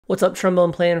What's up,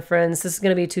 trombone playing friends? This is going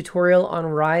to be a tutorial on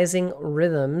rising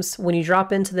rhythms. When you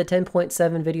drop into the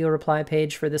 10.7 video reply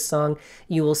page for this song,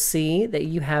 you will see that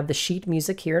you have the sheet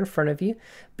music here in front of you.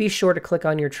 Be sure to click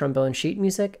on your trombone sheet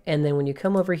music, and then when you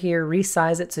come over here,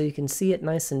 resize it so you can see it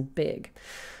nice and big.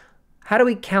 How do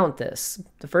we count this?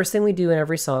 The first thing we do in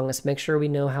every song is make sure we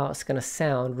know how it's going to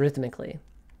sound rhythmically.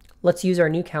 Let's use our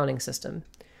new counting system.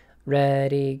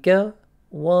 Ready, go.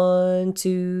 1,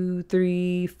 2,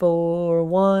 3, 4,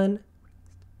 1.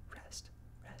 Rest,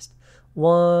 rest.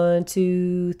 1,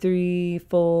 2, 3,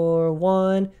 4,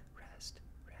 1. Rest,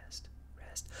 rest,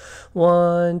 rest.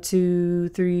 1, 2,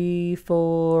 3,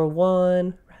 4,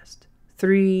 1. Rest.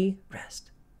 3,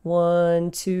 rest.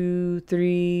 1, 2,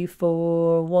 3,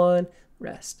 4, 1.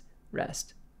 Rest,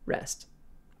 rest, rest.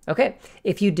 Okay,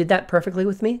 if you did that perfectly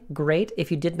with me, great.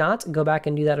 If you did not, go back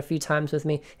and do that a few times with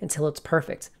me until it's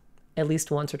perfect. At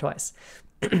least once or twice.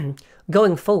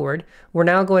 Going forward, we're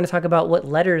now going to talk about what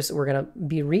letters we're going to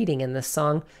be reading in this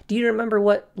song. Do you remember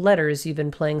what letters you've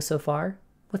been playing so far?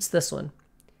 What's this one?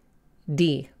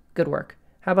 D. Good work.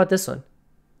 How about this one?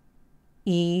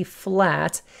 E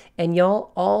flat. And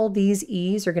y'all, all these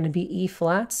E's are going to be E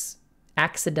flats.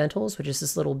 Accidentals, which is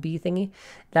this little B thingy.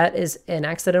 That is an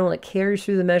accidental that carries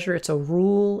through the measure. It's a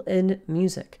rule in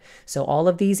music. So all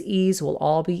of these E's will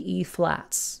all be E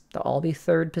flats. They'll all be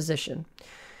third position.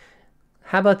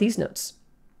 How about these notes?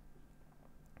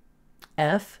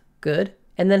 F, good.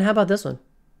 And then how about this one?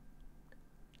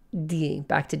 D,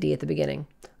 back to D at the beginning.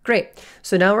 Great.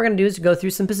 So now what we're going to do is go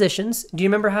through some positions. Do you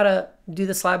remember how to do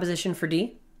the slide position for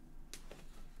D?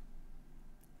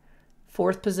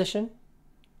 Fourth position.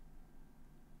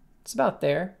 It's about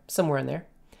there, somewhere in there.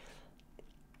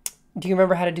 Do you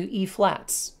remember how to do E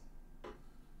flats?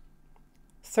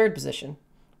 Third position,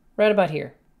 right about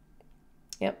here.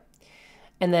 Yep.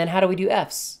 And then how do we do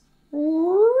Fs?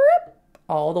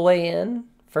 All the way in,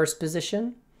 first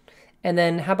position. And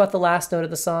then how about the last note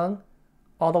of the song?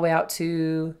 All the way out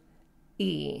to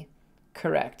E,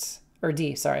 correct. Or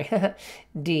D, sorry.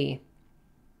 D,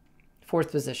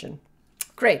 fourth position.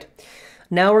 Great.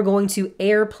 Now we're going to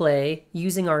airplay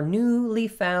using our newly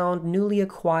found, newly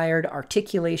acquired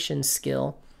articulation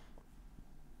skill.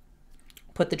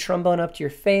 Put the trombone up to your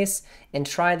face and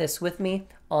try this with me.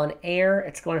 On air,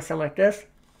 it's going to sound like this.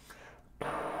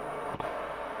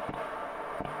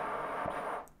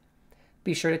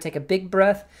 Be sure to take a big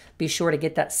breath. Be sure to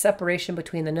get that separation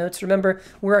between the notes. Remember,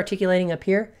 we're articulating up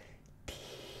here.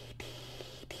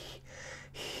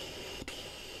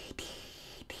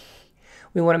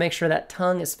 We want to make sure that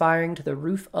tongue is firing to the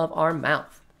roof of our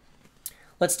mouth.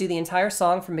 Let's do the entire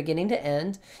song from beginning to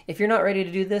end. If you're not ready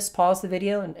to do this, pause the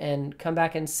video and come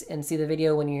back and see the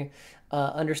video when you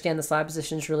understand the slide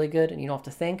positions really good and you don't have to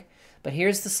think. But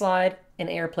here's the slide and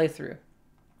airplay through.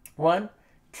 1,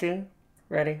 2,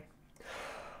 ready.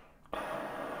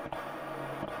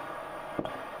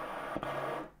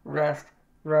 Rest,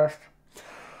 rest.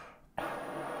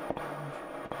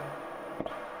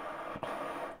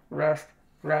 Rest,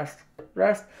 rest,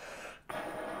 rest.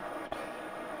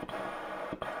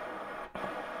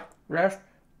 Rest,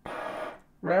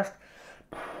 rest.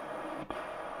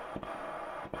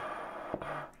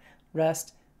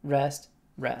 Rest, rest,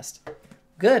 rest.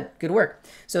 Good, good work.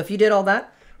 So if you did all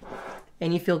that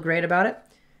and you feel great about it,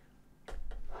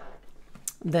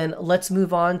 then let's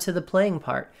move on to the playing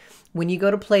part. When you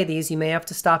go to play these, you may have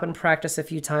to stop and practice a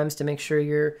few times to make sure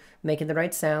you're making the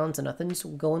right sounds and nothing's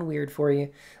going weird for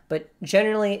you. But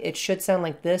generally, it should sound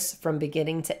like this from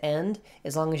beginning to end,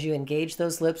 as long as you engage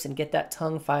those lips and get that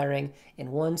tongue firing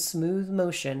in one smooth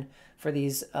motion for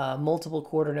these multiple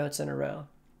quarter notes in a row.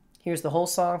 Here's the whole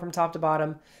song from top to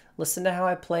bottom. Listen to how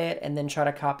I play it and then try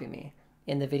to copy me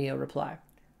in the video reply.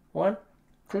 1,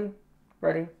 2,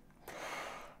 ready.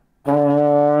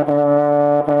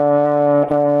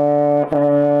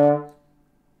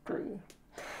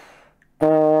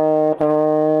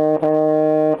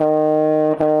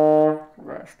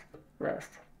 Rest,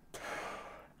 rest.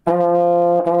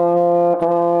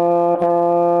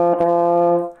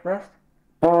 Rest,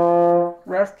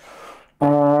 rest.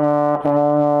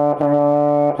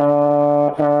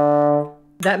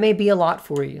 That may be a lot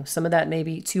for you. Some of that may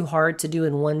be too hard to do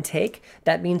in one take.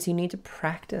 That means you need to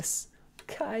practice.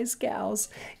 Guys, gals,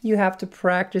 you have to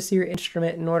practice your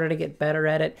instrument in order to get better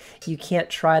at it. You can't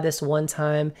try this one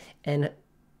time and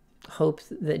hope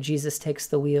that Jesus takes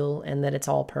the wheel and that it's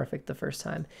all perfect the first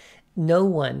time. No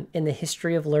one in the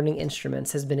history of learning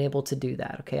instruments has been able to do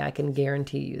that, okay? I can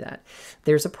guarantee you that.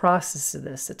 There's a process to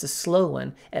this. It's a slow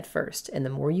one at first, and the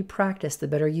more you practice, the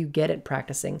better you get at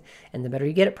practicing. And the better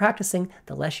you get at practicing,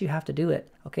 the less you have to do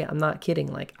it, okay? I'm not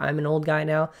kidding. Like, I'm an old guy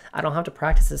now. I don't have to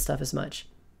practice this stuff as much.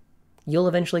 You'll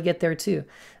eventually get there too,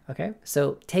 okay?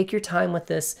 So take your time with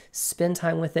this, spend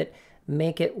time with it,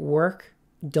 make it work.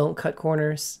 Don't cut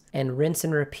corners, and rinse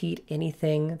and repeat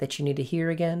anything that you need to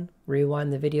hear again.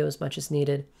 Rewind the video as much as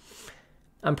needed.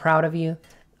 I'm proud of you.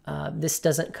 This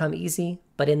doesn't come easy,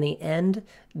 but in the end,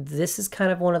 this is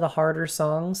kind of one of the harder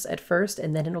songs at first,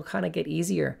 and then it'll kind of get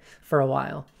easier for a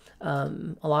while. A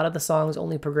lot of the songs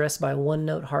only progress by one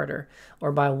note harder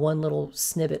or by one little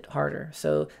snippet harder.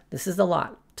 So this is a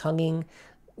lot. Tonguing,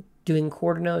 doing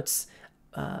quarter notes,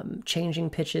 changing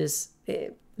pitches.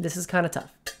 This is kind of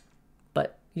tough.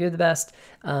 But you're the best.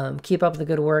 Keep up the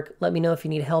good work. Let me know if you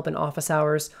need help in office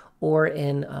hours or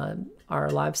in our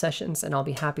live sessions, and I'll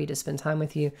be happy to spend time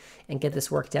with you and get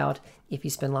this worked out if you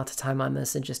spend lots of time on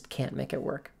this and just can't make it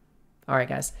work. All right,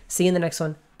 guys. See you in the next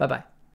one. Bye-bye.